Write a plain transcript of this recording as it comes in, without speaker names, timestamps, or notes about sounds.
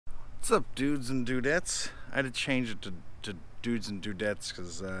What's up, dudes and dudettes? I had to change it to dudes and dudettes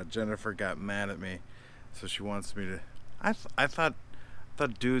because Jennifer got mad at me, so she wants me to. I thought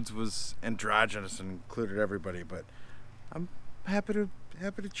dudes was androgynous and included everybody, but I'm happy to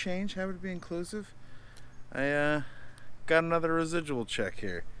change, happy to be inclusive. I got another residual check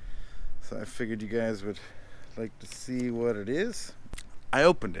here, so I figured you guys would like to see what it is. I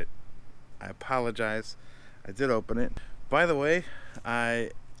opened it. I apologize. I did open it. By the way, I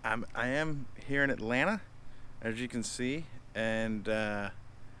am here in Atlanta, as you can see, and I've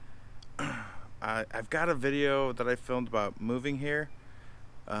got a video that I filmed about moving here.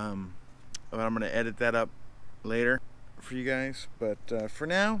 I'm going to edit that up later for you guys, but for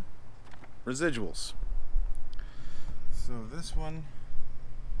now, residuals. So this one,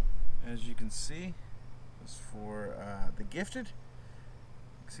 as you can see, is for the gifted.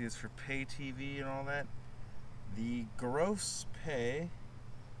 You can see it's for pay TV and all that. The gross pay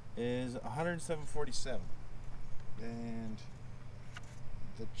is $107.47, and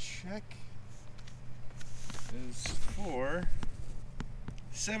the check is for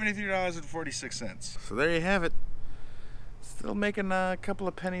 $73.46. So there you have it. Still making a couple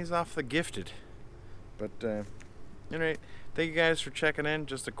of pennies off the gifted, but alright. Thank you guys for checking in.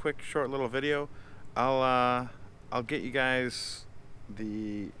 Just a quick, short little video. I'll get you guys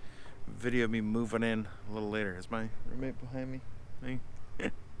the video of me moving in a little later. Is my roommate behind me?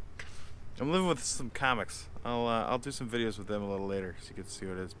 I'm living with some comics. I'll do some videos with them a little later so you can see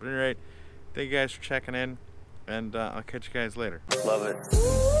what it is. But alright, thank you guys for checking in, and I'll catch you guys later. Love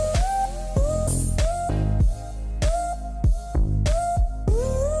it.